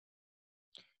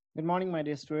Good morning, my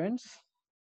dear students.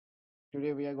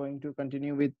 Today we are going to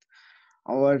continue with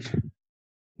our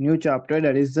new chapter,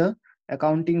 that is the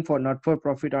accounting for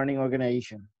not-for-profit earning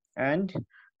organization. And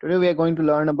today we are going to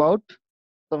learn about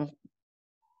some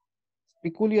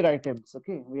peculiar items.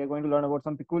 Okay, we are going to learn about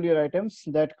some peculiar items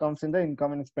that comes in the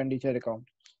income and expenditure account.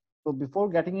 So before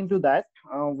getting into that,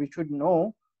 we should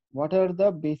know what are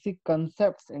the basic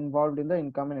concepts involved in the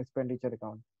income and expenditure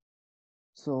account.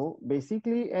 So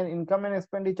basically, an income and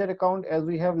expenditure account, as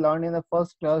we have learned in the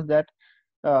first class, that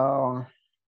uh,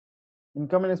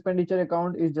 income and expenditure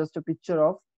account is just a picture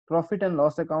of profit and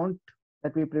loss account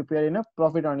that we prepare in a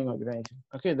profit earning organization.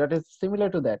 Okay, that is similar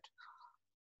to that.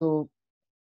 So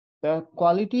the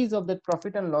qualities of that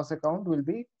profit and loss account will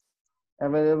be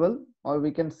available, or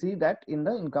we can see that in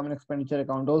the income and expenditure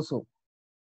account also.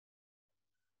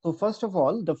 So first of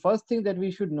all, the first thing that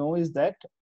we should know is that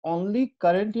only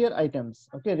current year items,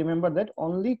 okay, remember that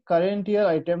only current year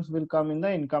items will come in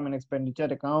the income and expenditure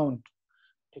account.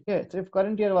 ठीक है, सिर्फ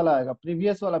current year वाला आएगा,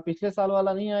 previous वाला पिछले साल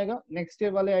वाला नहीं आएगा, नेक्स्ट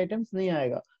ईयर वाले आइटम्स नहीं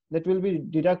आएगा. That will be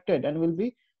deducted and will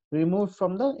be removed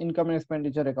from the income and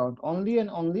expenditure account. Only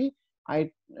and only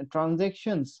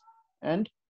transactions and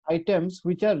items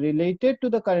which are related to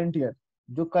the current year,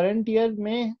 जो current year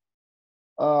में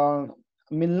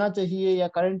मिलना चाहिए या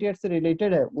current year से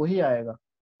related है, वही आएगा.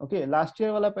 Okay, last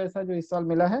year वाला पैसा जो इस साल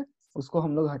मिला है उसको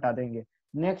हम लोग हटा देंगे.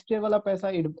 नेक्स्ट ईयर वाला पैसा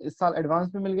इस साल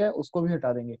एडवांस में मिल गया, उसको भी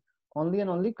हटा देंगे. Only and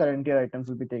only current year items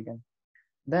will be taken.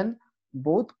 Then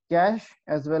both cash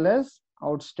as well as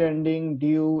outstanding,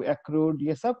 due, accrued,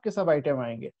 ये सब के सब आइटम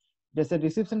आएंगे. जैसे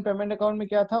रिसिप्शन पेमेंट अकाउंट में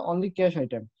क्या था, ओनली कैश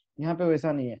आइटम, यहाँ पे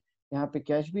वैसा नहीं है. यहाँ पे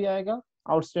कैश भी आएगा,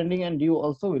 outstanding and due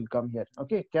also will come here.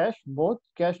 Okay, cash, both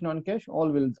cash, non-cash,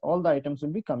 all the items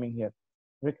will be coming here.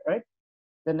 Right?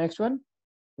 The next one,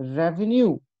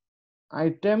 revenue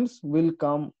items will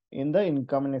come in the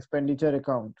income and expenditure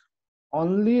account.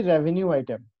 Only revenue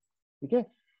item. ठीक है,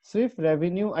 सिर्फ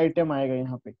revenue item आएगा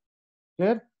यहाँ पे.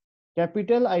 Clear?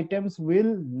 Capital items will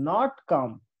not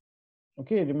come.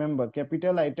 Okay, remember,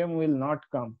 capital item will not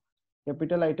come.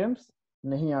 Capital items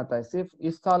नहीं आता है. सिर्फ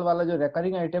इस साल वाला जो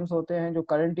रिकरिंग आइटम्स होते हैं, जो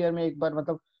करंट ईयर में एक बार,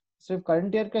 मतलब सिर्फ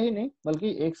करंट ईयर का ही नहीं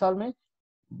बल्कि एक साल में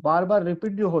बार बार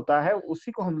रिपीट जो होता है,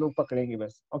 उसी को हम लोग पकड़ेंगे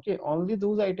बस. Okay, only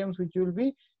those items which will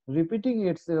be repeating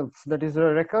itself, that is the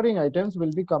recurring items,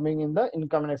 will be coming in the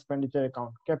income and expenditure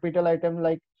account. Capital item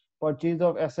like purchase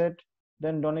of asset,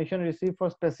 then donation received for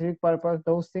specific purpose,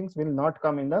 those things will not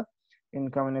come in the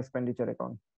income and expenditure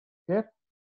account. Clear?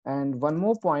 And one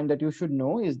more point that you should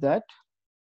know is that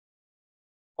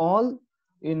all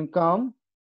income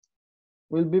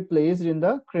will be placed in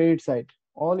the credit side.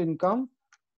 All income,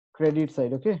 credit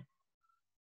side. Okay,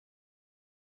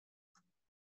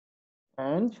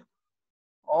 and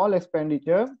all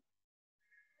expenditure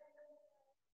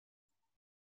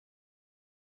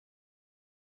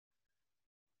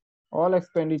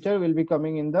will be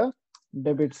coming in the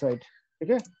debit side.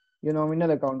 Okay, ये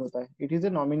nominal account होता है. It is a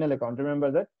nominal account. Remember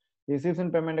that receipts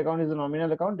and payment account is a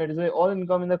nominal account. That is why all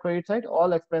income in the credit side,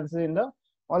 all expenses in the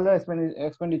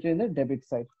expenditure in the debit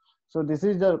side. So this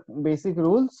is the basic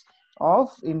rules of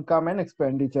income and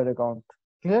expenditure account.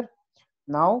 Clear?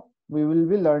 Now we will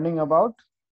be learning about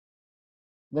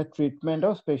the treatment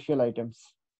of special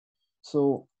items.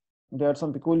 So there are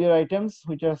some peculiar items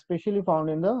which are specially found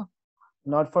in the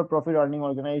not-for-profit earning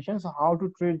organizations. How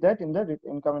to treat that in the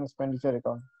income and expenditure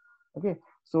account. Okay,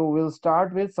 so we'll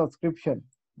start with subscription.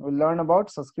 We'll learn about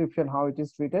subscription, how it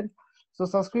is treated. So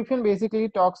subscription basically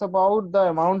talks about the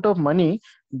amount of money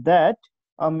that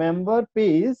a member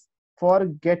pays for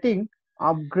getting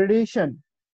upgradation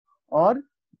or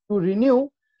to renew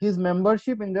his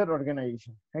membership in their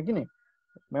organization. है कि नहीं?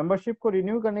 Membership को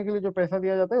renew करने के लिए जो पैसा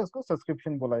दिया जाता है उसको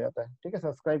सब्सक्रिप्शन बोला जाता है. ठीक है,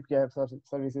 सब्सक्राइब किया है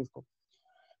सर्विसेज को.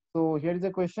 So here is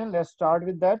a question. Let's start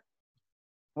with that.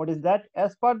 What is that?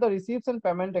 As per the receipts and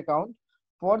payment account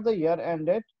for the year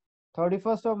ended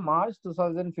 31st of March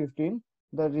 2015,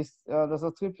 the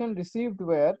subscription received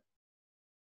were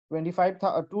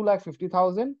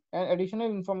 2,50,000 and additional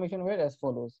information were as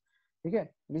follows. Okay,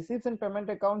 receipts and payment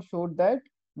account showed that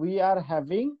we are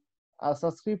having a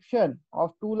subscription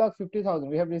of 2,50,000.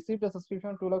 We have received a subscription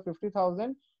of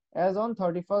 2,50,000 as on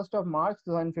 31st of March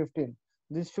 2015.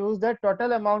 This shows that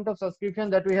total amount of subscription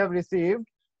that we have received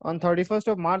on 31st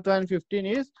of March 2015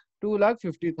 is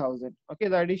 2,50,000. Okay,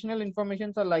 the additional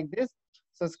informations are like this.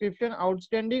 Subscription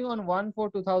outstanding on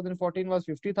 1/4/2014 was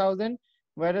 50,000,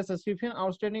 whereas subscription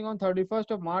outstanding on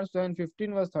 31st of March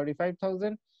 2015 was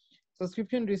 35,000.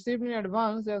 Subscription received in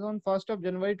advance as on 1st of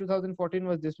January 2014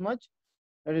 was this much,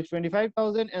 that is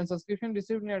 25,000, and subscription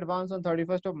received in advance on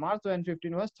 31st of March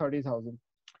 2015 was 30,000.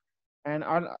 And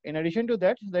in addition to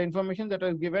that, the information that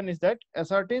was given is that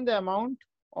ascertain the amount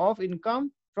of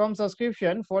income from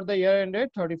subscription for the year ended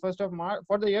 31st of March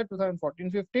for the year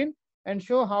 2014-15 and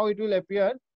show how it will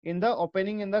appear in the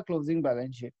opening and the closing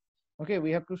balance sheet. Okay,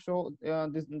 we have to show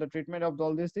the treatment of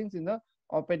all these things in the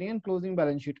opening and closing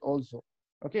balance sheet also.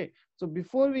 Okay, so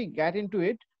before we get into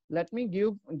it, let me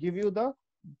give you the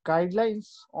guidelines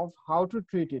of how to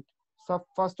treat it. So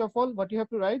first of all, what you have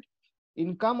to write,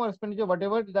 income or expenditure,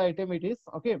 whatever the item it is.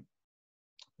 Okay,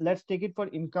 let's take it for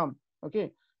income.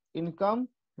 Okay, income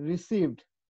received,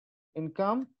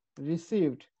 income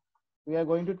received, we are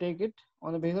going to take it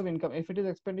on the basis of income. If it is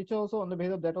expenditure also, on the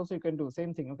basis of that also you can do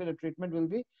same thing. Okay, the treatment will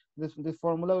be this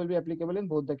formula will be applicable in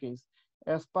both the case.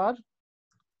 As per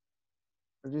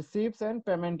receipts and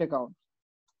payment account,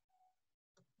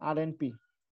 RNP.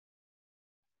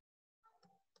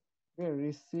 Okay,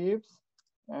 receipts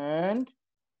and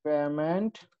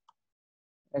payment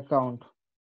account.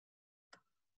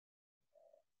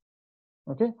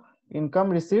 Okay, income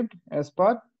received as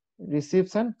per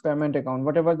receipts and payment account,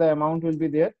 whatever the amount will be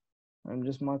there. I'm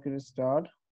just marking it start.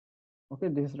 Okay,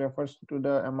 this refers to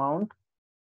the amount.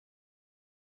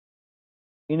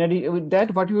 In addition with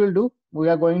that, what we will do, we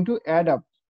are going to add up.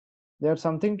 There's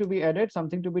something to be added,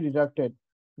 something to be deducted.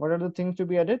 What are the things to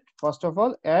be added? First of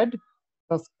all, add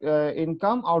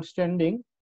income outstanding,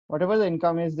 whatever the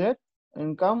income is there,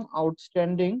 income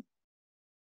outstanding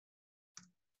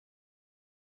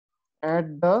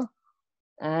at the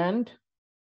end,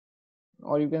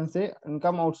 or you can say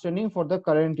income outstanding for the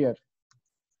current year,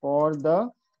 for the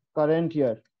current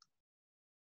year,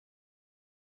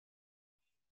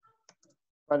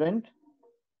 current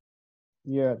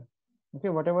year. Okay,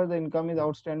 whatever the income is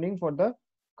outstanding for the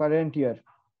current year.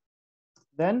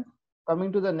 Then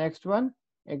coming to the next one,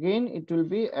 again it will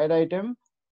be add item,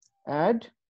 add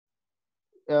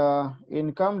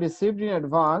income received in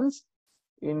advance,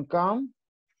 income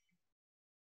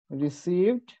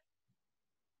received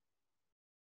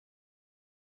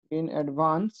in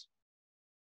advance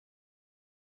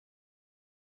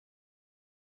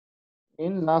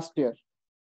in last year.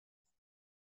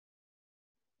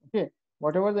 Okay,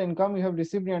 whatever the income you have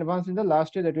received in advance in the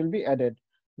last year, that will be added,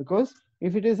 because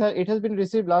if it has been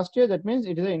received last year, that means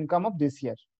it is the income of this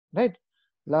year, right?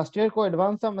 Last year को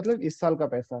advance था मतलब इस साल का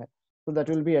पैसा है, so that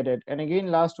will be added. And again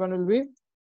last one will be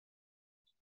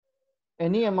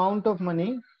any amount of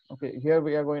money. Okay, here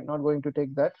we are not going to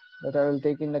take that I will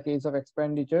take in the case of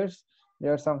expenditures.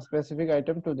 There are some specific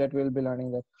items to that we will be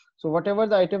learning that. So whatever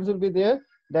the items will be there,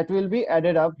 that will be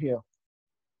added up here.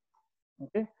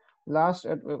 Okay, last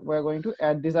we are going to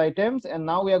add these items, and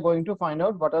now we are going to find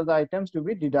out what are the items to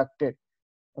be deducted.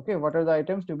 Okay, what are the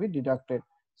items to be deducted?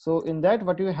 So in that,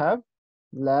 what you have,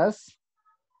 less,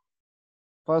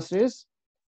 first is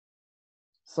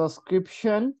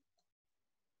subscription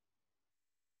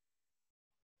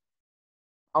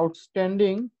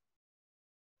outstanding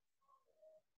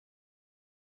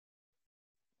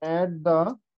at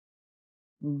the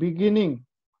beginning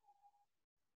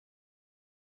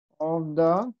of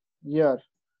the year.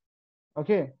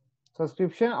 Okay,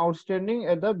 subscription outstanding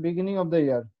at the beginning of the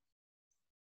year.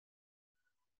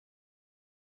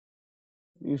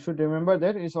 You should remember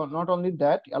that. It's not only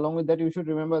that, along with that you should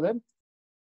remember that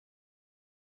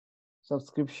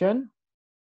subscription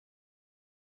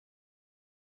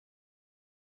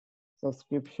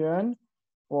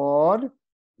for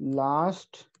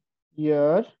last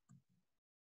year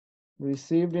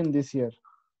received in this year.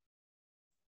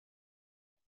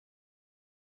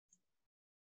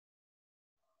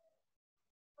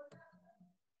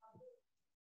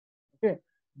 Okay,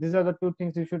 these are the two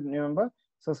things you should remember.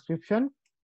 Subscription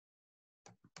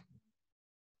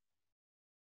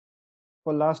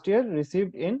for last year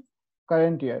received in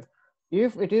current year.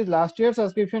 If it is last year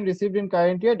subscription received in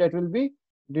current year, that will be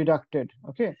deducted.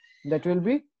 Okay, that will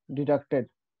be deducted.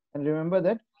 And remember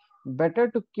that better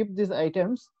to keep these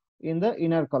items in the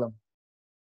inner column.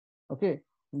 Okay,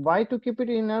 why to keep it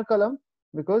in inner column?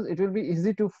 Because it will be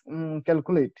easy to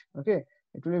calculate. Okay,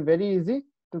 it will be very easy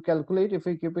to calculate if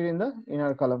we keep it in the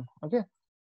inner column. Okay,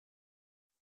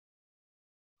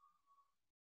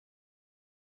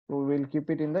 so we will keep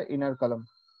it in the inner column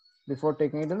before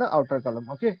taking it in the outer column.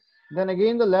 Okay, then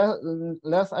again the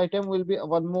less item will be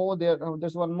one more there.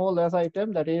 There's one more less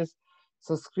item, that is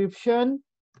subscription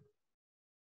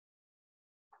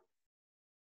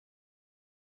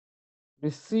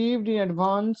received in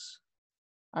advance.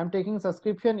 I'm taking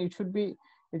subscription. It will be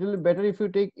better if you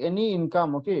take any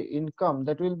income. Okay, income,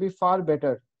 that will be far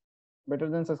better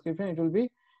than subscription. It will be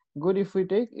good if we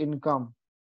take income.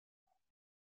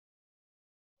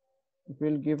 it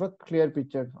will give a clear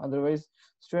picture. Otherwise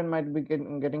student might be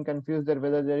getting confused that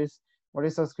whether there is what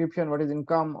is subscription, what is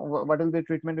income, what will be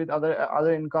treatment with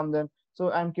other income. Then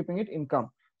so I'm keeping it income.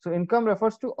 So income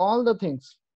refers to all the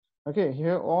things. Okay,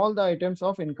 here all the items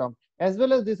of income, as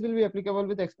well as this will be applicable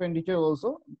with expenditure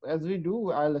also. As we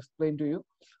do, I'll explain to you.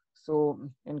 So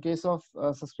in case of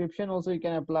subscription also you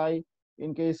can apply.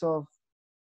 In case of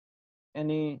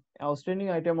any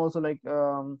outstanding item also, like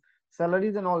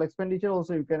salaries and all expenditure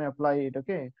also, you can apply it.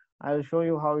 Okay, I'll show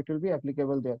you how it will be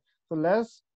applicable there. So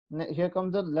here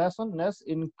comes the lesson. Less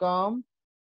income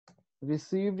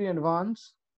received in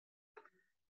advance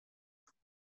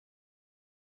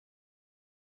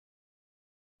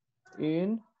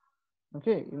in,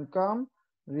 okay, income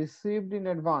received in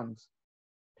advance.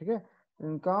 Okay,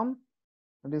 income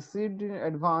received in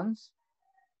advance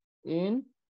in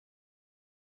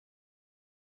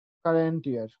current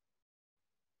year.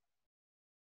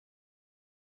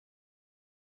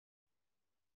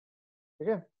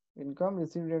 Okay, income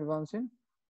received in advance in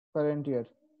current year.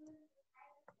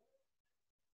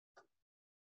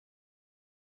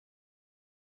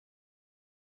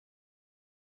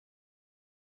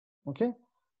 Okay,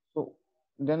 so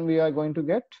then we are going to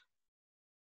get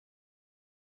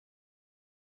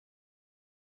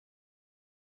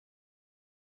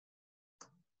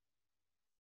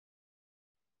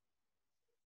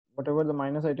whatever the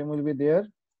minus item will be there,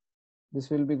 this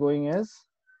will be going as,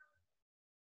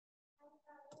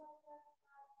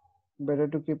 better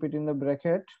to keep it in the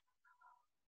bracket.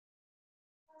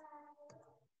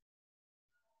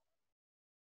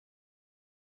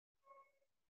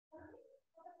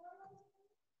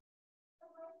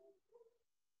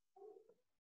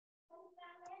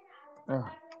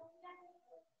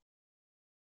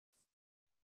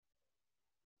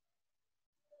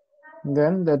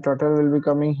 Then the total will be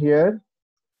coming here.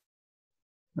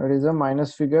 That is a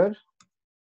minus figure.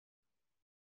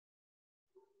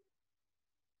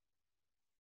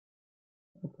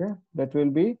 Okay, that will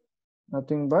be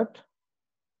nothing but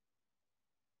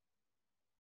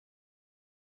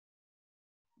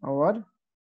our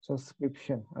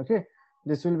subscription. Okay,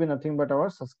 this will be nothing but our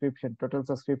subscription, total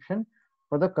subscription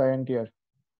for the current year.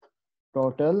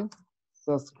 Total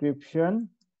subscription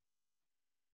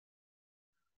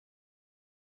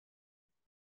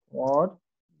for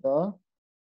the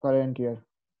current year.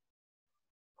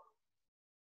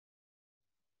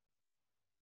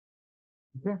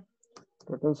 Okay,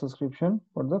 total subscription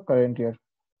for the current year.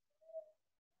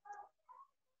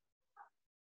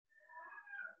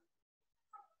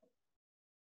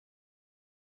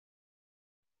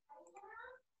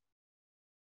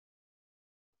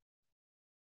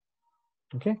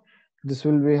 Okay, this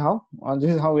will be how,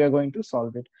 this is how we are going to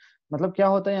solve it. मतलब क्या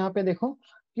होता है यहाँ पे देखो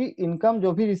कि income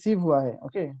जो भी रिसीव हुआ है.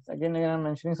 Okay, again I am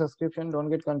mentioning subscription, don't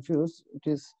get confuse, it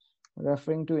is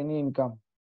referring to any income.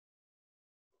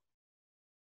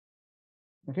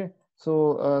 Okay, so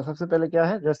सबसे पहले क्या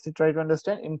है, just to try to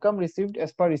understand income received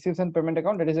as per receipts and payment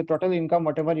account, that is the total income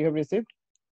whatever you have received.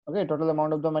 Okay, total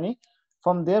amount of the money.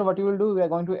 From there what you will do, we are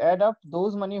going to add up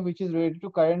those money which is related to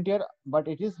current year but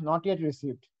it is not yet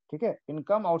received. Okay,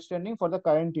 income outstanding for the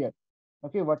current year.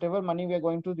 Okay, whatever money we are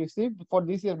going to receive for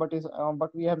this year but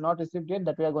we have not received yet,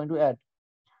 that we are going to add.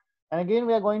 And again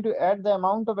we are going to add the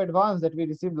amount of advance that we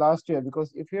received last year,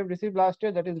 because if you have received last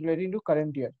year, that is relating to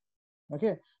current year.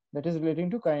 Okay, that is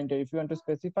relating to current year. If you want to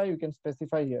specify, you can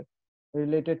specify here,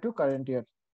 related to current year,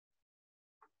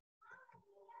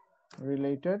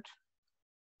 related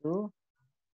to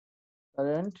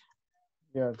current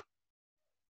year.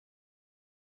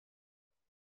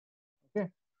 Okay,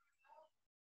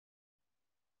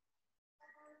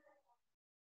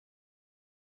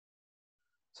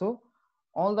 so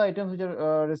all the items which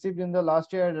are received in the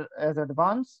last year as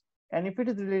advance, and if it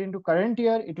is relating to current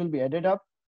year, it will be added up.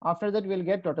 After that we'll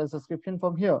get total subscription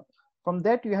from here. From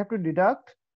that you have to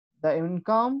deduct the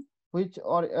income which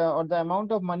or the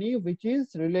amount of money which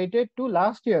is related to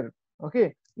last year.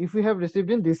 Okay, if we have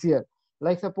received in this year,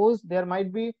 like suppose there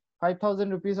might be 5,000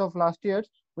 rupees of last year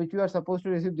which you are supposed to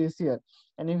receive this year,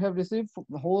 and you have received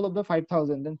whole of the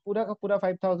 5,000, then pura ka pura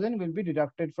 5,000 will be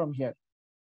deducted from here.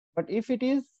 But if it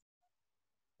is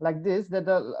like this, that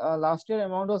the last year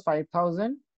amount was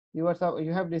 5,000, you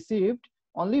have received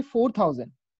only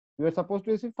 4,000. You are supposed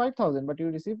to receive 5,000 but you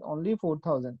received only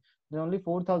 4,000, then only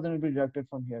 4,000 will be deducted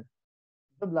from here.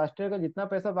 मतलब last year का जितना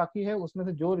पैसा बाकी है उसमें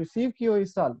से जो receive किए हो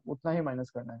इस साल उतना ही माइनस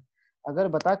करना है. अगर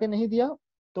बता के नहीं दिया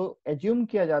तो एज्यूम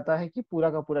किया जाता है कि पूरा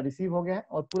का पूरा रिसीव हो गया है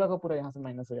और पूरा का पूरा यहाँ से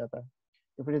माइनस हो जाता है.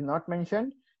 If it is not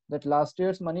mentioned that last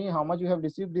year's money, how much you have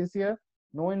received this year,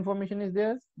 no information is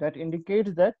there that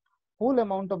indicates that whole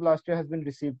amount of last year has been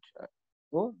received.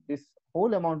 So this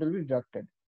whole amount will be deducted.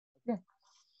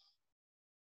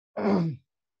 Okay.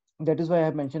 That is why I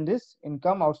have mentioned this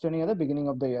income outstanding at the beginning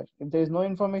of the year. If there is no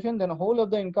information, then whole of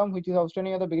the income which is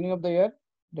outstanding at the beginning of the year,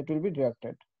 that will be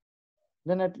deducted.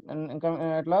 Then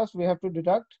at last we have to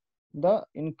deduct the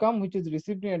income which is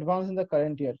received in advance in the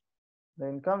current year. The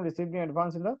income received in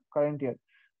advance in the current year.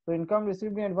 So income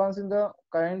received in advance in the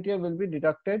current year will be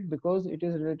deducted because it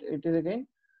is again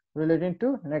related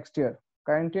to next year.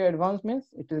 Current year advance means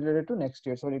it is related to next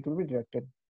year, so it will be deducted.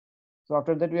 So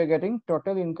after that we are getting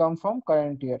total income from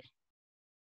current year.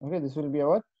 Okay, this will be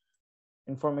our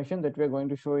information that we are going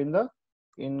to show in the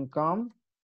income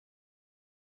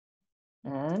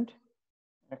and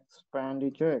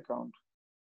expenditure account.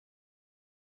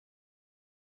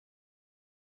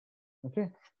 Okay,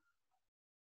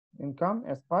 income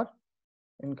as per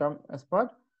income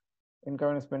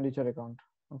and expenditure account.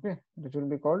 Okay, this will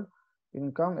be called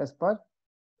income as per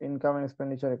income and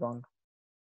expenditure account.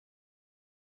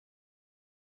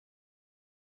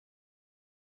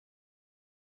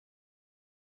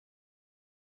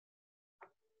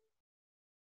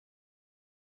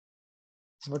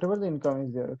 Whatever the income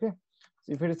is there. Okay,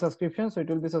 so if it is subscription, so it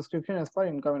will be subscription as per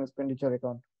income and expenditure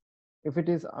account. If it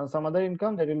is some other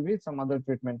income, there will be some other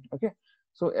treatment. Okay,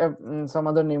 so some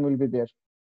other name will be there,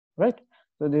 right?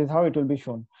 So this is how it will be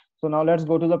shown. So now let's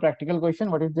go to the practical question.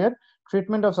 What is there?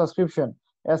 Treatment of subscription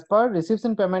as per receipts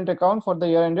and payment account for the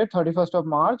year ended 31st of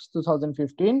March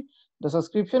 2015. The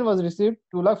subscription was received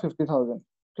 2,50,000.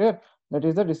 Clear? That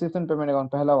is the receipts and payment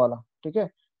account. Pehla wala. Okay,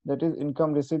 that is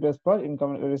income received as per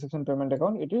income receipts and payment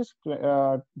account. It is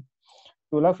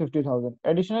 2,50,000.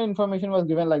 Additional information was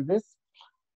given like this.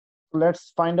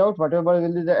 Let's find out whatever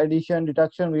will be the addition,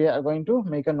 deduction. We are going to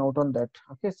make a note on that.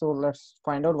 Okay, so let's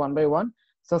find out one by one.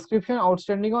 Subscription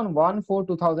outstanding on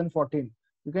 1/4/2014.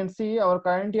 You can see our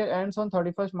current year ends on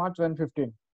 31st March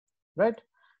 2015, right?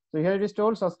 So here it is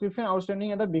told subscription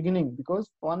outstanding at the beginning,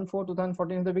 because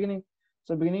 1/4/2014 is the beginning.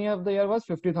 So beginning of the year was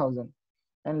 50,000.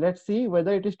 And let's see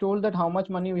whether it is told that how much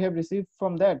money we have received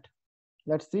from that.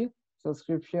 Let's see.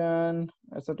 Subscription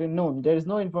certain, no, there is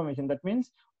no information. That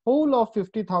means whole of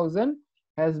 50,000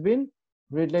 has been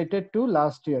related to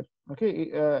last year.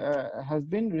 Okay, has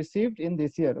been received in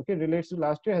this year. Okay, relates to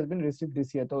last year, has been received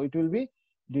this year, so it will be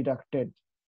deducted.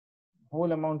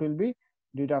 Whole amount will be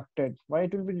deducted. Why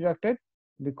it will be deducted?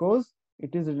 Because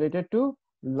it is related to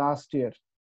last year.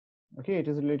 Okay, it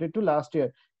is related to last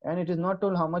year, and it is not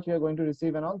told how much we are going to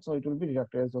receive and all, so it will be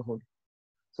deducted as a whole.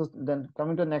 So then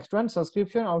coming to the next one,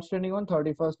 subscription outstanding on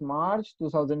 31st March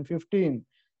 2015.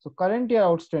 So current year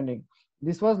outstanding.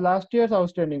 This was last year's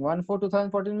outstanding.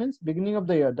 1/4/2014 means beginning of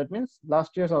the year. That means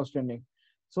last year's outstanding.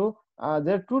 So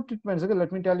there are two treatments. Okay,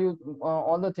 let me tell you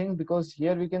all the things, because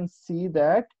here we can see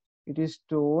that it is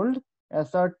told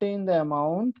ascertain the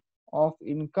amount of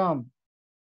income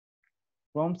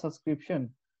from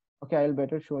subscription. Okay, I'll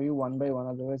better show you one by one,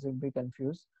 otherwise you'll be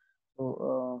confused.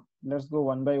 So let's go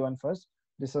one by one first.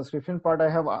 The subscription part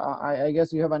I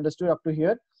guess you have understood up to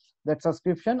here, that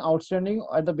subscription outstanding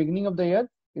at the beginning of the year,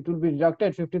 it will be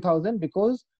deducted 50,000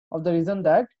 because of the reason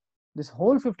that this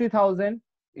whole 50,000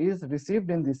 is received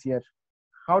in this year.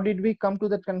 How did we come to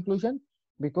that conclusion?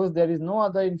 Because there is no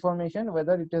other information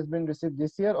whether it has been received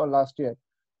this year or last year.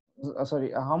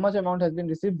 Sorry, how much amount has been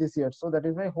received this year. So that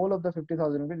is why whole of the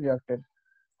 50,000 will be deducted.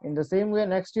 In the same way,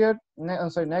 next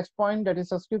point, that is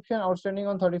subscription outstanding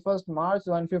on 31st March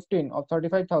 2015 of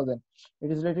 35,000.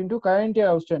 It is relating to current year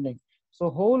outstanding. So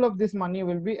whole of this money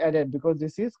will be added because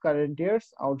this is current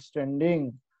year's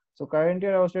outstanding. So current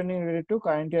year outstanding related to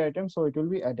current year item, so it will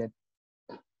be added.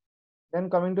 Then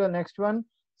coming to the next one,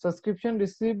 subscription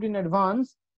received in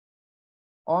advance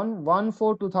on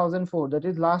 1/4/2004. That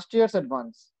is last year's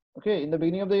advance. Okay, in the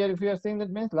beginning of the year, if you are saying,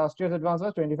 that means last year's advance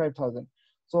was 25,000.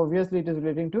 So obviously it is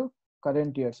relating to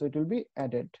current year, so it will be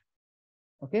added.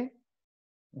 Okay,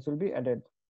 this will be added.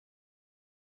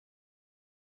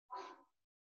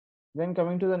 Then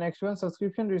coming to the next one,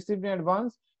 subscription received in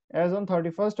advance as on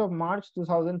 31st of March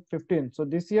 2015. So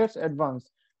this year's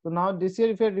advance. So now this year,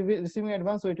 if you are receiving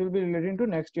advance, so it will be relating to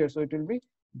next year, so it will be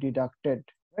deducted,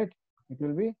 right? It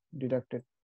will be deducted.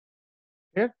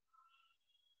 Clear?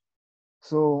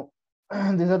 So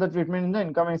these are the treatment in the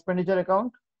income and expenditure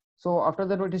account. So after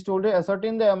that, what is told,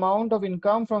 ascertain the amount of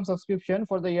income from subscription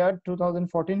for the year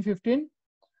 2014-15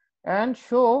 and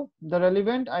show the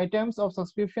relevant items of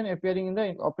subscription appearing in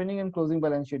the opening and closing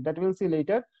balance sheet. That we'll see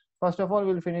later. First of all,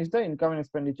 we'll finish the income and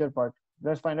expenditure part.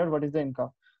 Let's find out what is the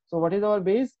income. So what is our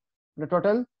base? The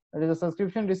total, that is the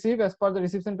subscription received as per the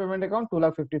receipts and payment account,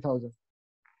 2,50,000.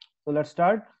 So let's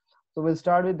start. So we'll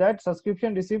start with that.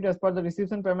 Subscription received as per the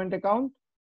receipts and payment account,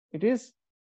 it is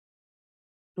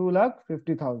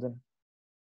 2,50,000.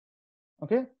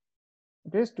 Okay,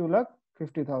 it is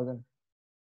 2,50,000.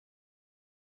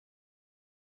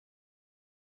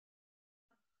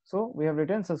 So we have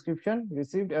written subscription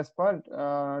received as per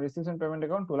receipts and payment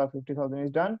account 2,50,000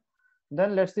 is done.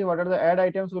 Then let's see what are the add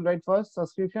items. We'll write first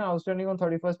subscription outstanding on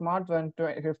 31st March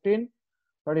 2015,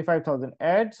 35,000.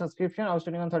 Add subscription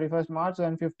outstanding on 31st March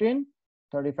 2015,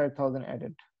 35,000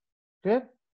 added. Clear?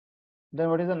 Then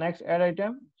what is the next add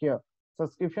item here?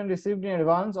 Subscription received in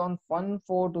advance on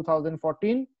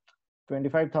 1/4/2014,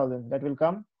 25,000 that will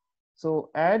come. So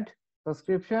add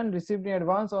subscription received in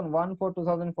advance on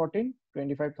 1/4/2014,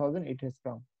 25,000 it has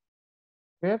come.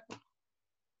 Clear?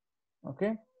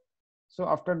 Okay. So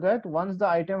after that, once the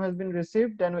item has been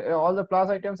received, then all the plus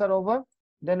items are over.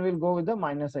 Then we'll go with the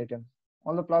minus item.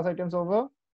 All the plus items over.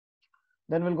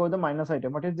 Then we'll go with the minus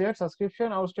item. What is there?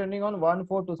 Subscription outstanding on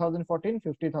 1/4/2014,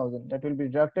 50,000. That will be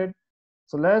deducted.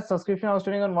 So less subscription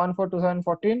outstanding on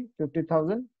 1/4/2014,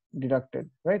 50,000 deducted,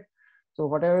 right? So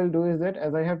what I will do is that,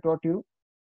 as I have taught you,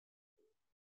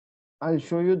 I'll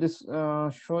show you this,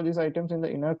 show these items in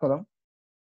the inner column.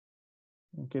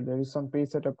 Okay, there is some page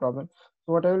setup problem.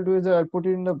 So what I will do is I'll put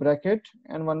it in the bracket,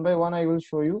 and one by one I will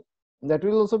show you. That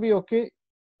will also be okay.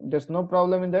 There's no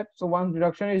problem in that. So once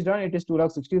deduction is done, it is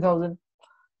 2,60,000.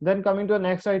 Then coming to the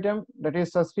next item, that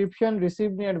is subscription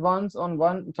received in advance on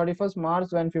 31st March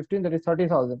 2015, that is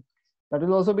 30,000. That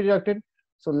will also be deducted.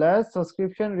 So less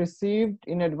subscription received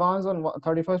in advance on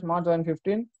 31st March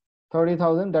 2015,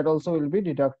 30,000, that also will be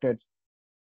deducted.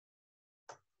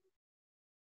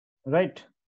 Right.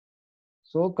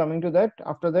 So coming to that,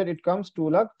 after that it comes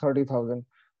 2,30,000.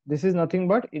 This is nothing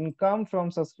but income from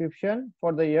subscription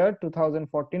for the year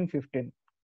 2014-15.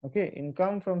 Okay,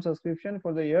 income from subscription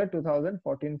for the year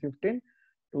 2014-15,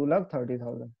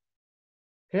 2,30,000.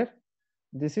 Here,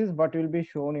 this is what will be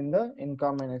shown in the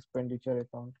income and expenditure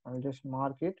account. I'll just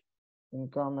mark it,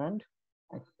 income and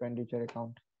expenditure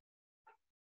account.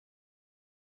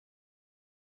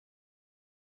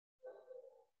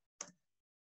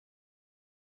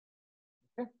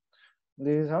 Okay,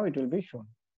 this is how it will be shown.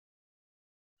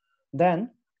 Then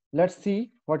let's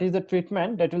see what is the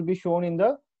treatment that will be shown in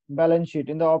the balance sheet,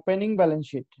 in the opening balance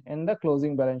sheet and the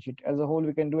closing balance sheet. As a whole,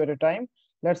 we can do at a time.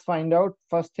 Let's find out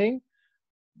first thing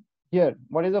here.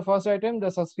 What is the first item? The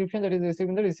subscription that is received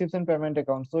in the receipts and payment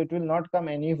account. So it will not come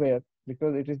anywhere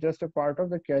because it is just a part of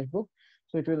the cash book.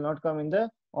 So it will not come in the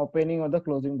opening or the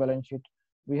closing balance sheet.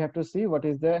 We have to see what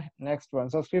is the next one.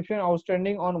 Subscription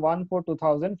outstanding on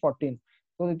 1/4/2014.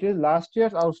 So it is last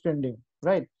year's outstanding,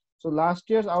 right? So last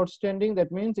year's outstanding,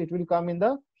 that means it will come in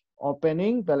the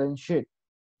opening balance sheet.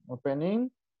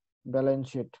 Opening balance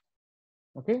sheet.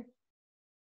 Okay,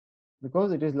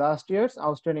 because it is last year's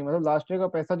outstanding, मतलब last year का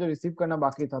पैसा जो receive करना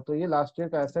बाकी था, तो ये last year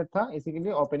का asset था, इसी के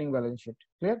लिए opening balance sheet.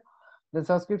 Clear? The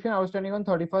subscription outstanding on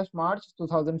 31st March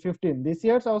 2015. This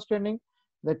year's outstanding,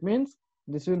 that means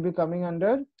this will be coming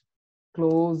under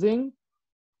closing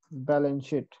balance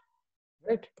sheet,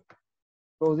 right?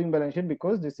 Closing balance sheet,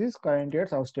 because this is current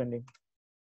year's outstanding.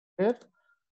 Clear?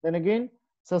 Then again,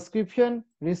 subscription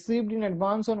received in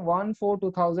advance on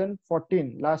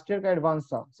 1/4/2014. Last year का advance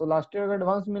था. So last year का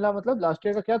advance मिला, मतलब last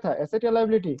year का क्या था? Asset या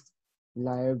liability?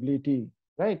 Liability,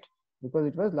 right? Because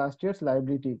it was last year's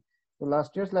liability. So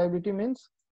last year's liability means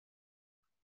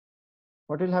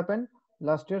what will happen?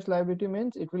 Last year's liability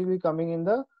means it will be coming in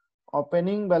the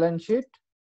opening balance sheet.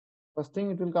 First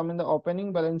thing, it will come in the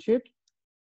opening balance sheet.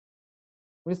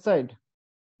 Which side?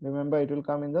 Remember, it will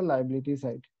come in the liability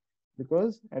side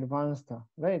because advance tha,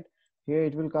 right? Here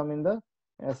it will come in the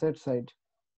asset side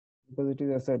because it is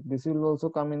asset. This will also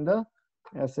come in the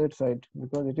asset side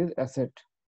because it is asset,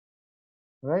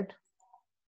 right?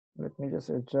 Let me just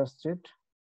adjust it.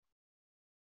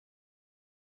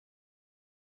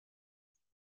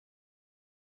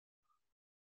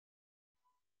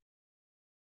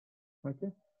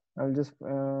 Okay, I'll just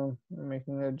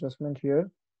making the adjustment here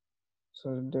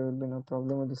so there will be no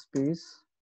problem with the space.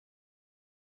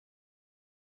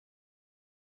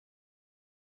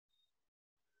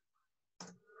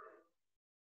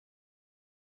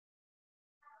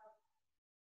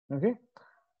 Okay,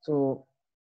 so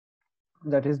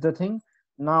that is the thing.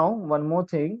 Now one more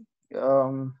thing, it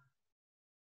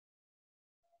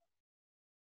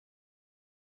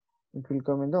will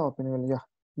come in the opening. Yeah,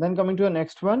 then coming to the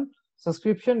next one,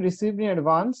 subscription received in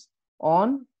advance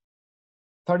on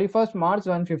 31st March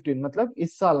 2015, मतलब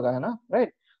इस साल का है ना,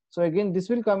 right? So again this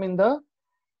will come in the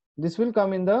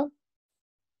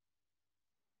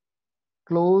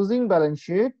closing balance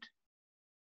sheet.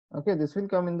 Okay, this will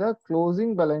come in the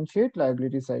closing balance sheet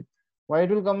liability side. Why it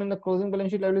will come in the closing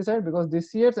balance sheet liability side? Because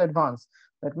this year's advance,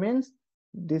 that means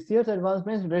This year's advance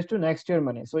means relates to next year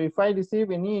money. So if I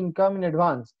receive any income in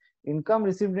advance, income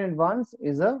received in advance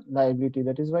is a liability.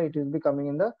 That is why it will be coming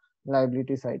in the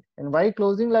liability side. And why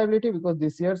closing liability? Because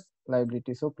this year's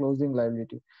liability. So closing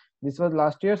liability. This was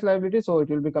last year's liability, so it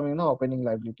will be coming in the opening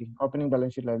liability, opening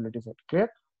balance sheet liability side. Clear?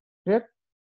 Clear?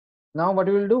 Now what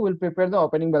we will do, we'll prepare the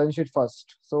opening balance sheet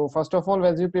first. So first of all,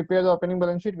 as we prepare the opening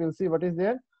balance sheet, we'll see what is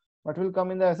there. What will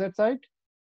come in the asset side?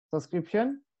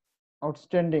 Subscription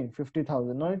outstanding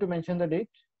 50,000. No need to mention the date.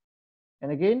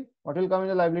 And again, what will come in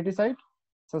the liability side?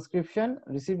 Subscription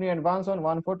received in advance on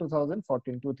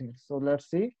 1/4/2014. Two things. So let's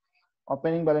see.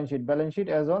 Opening balance sheet. Balance sheet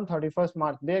as on 31st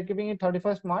March. They are giving it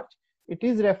 31st March. It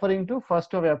is referring to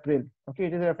 1st of April. Okay,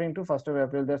 it is referring to 1st of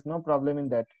April. There's no problem in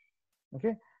that.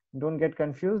 Okay, don't get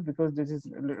confused because this is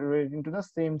relating to the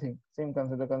same thing, same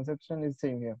concept. The conception is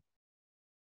same here.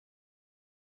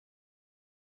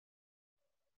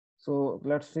 So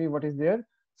let's see what is there.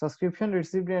 Subscription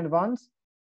received in advance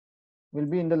will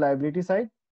be in the liability side,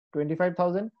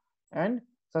 25,000, and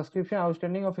subscription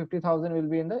outstanding of 50,000 will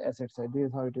be in the asset side. This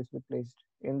is how it is placed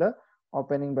in the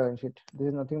opening balance sheet. This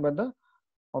is nothing but the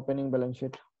opening balance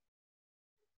sheet.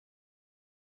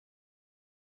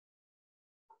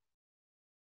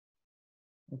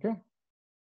 Okay.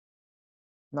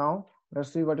 Now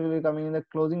let's see what will be coming in the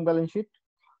closing balance sheet.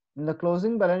 In the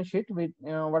closing balance sheet, we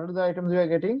what are the items we are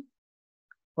getting?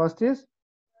 First is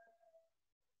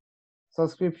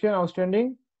subscription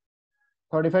outstanding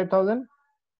 35,000,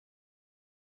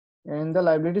 and the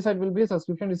liability side will be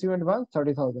subscription received advance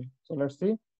 30,000. So let's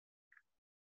see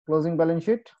closing balance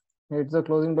sheet. It's the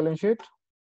closing balance sheet.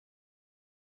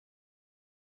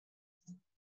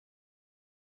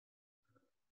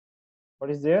 What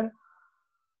is there?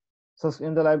 So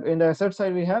in the asset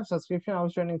side we have subscription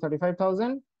outstanding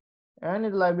 35,000, and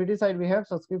in the liability side we have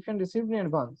subscription received in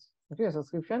advance. Okay,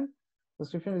 subscription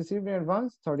received in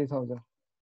advance 30,000.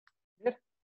 This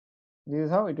is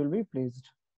how it will be placed.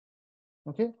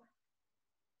 Okay,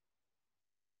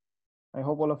 I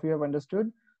hope all of you have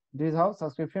understood. This is how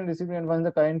subscription received in advance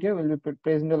the current year will be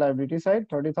placed in the liability side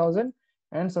 30,000,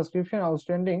 and subscription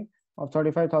outstanding of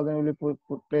 35,000 will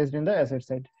be placed in the asset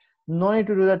side. No need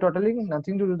to do the totaling,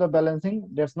 nothing to do the balancing.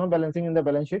 There's no balancing in the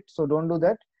balance sheet, so don't do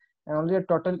that. And only a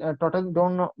total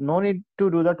don't no need to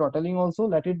do the totaling also.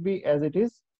 Let it be as it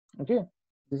is. Okay,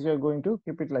 this you are going to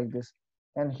keep it like this.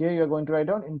 And here you are going to write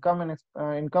down income and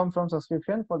income from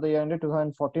subscription for the year ended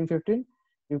 2014-15.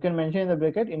 You can mention in the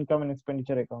bracket income and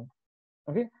expenditure account.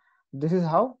 Okay, this is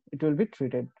how it will be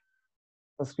treated.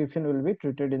 Subscription will be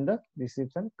treated in the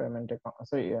receipts and payment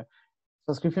account.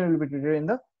 Subscription will be treated in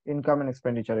the income and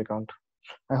expenditure account.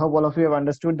 I hope all of you have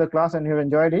understood the class and you have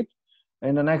enjoyed it.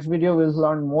 In the next video, we'll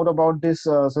learn more about this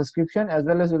subscription, as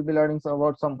well as we'll be learning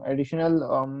about some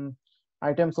additional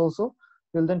items also.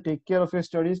 Till then, take care of your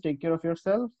studies, take care of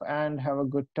yourself, and have a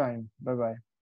good time. Bye bye.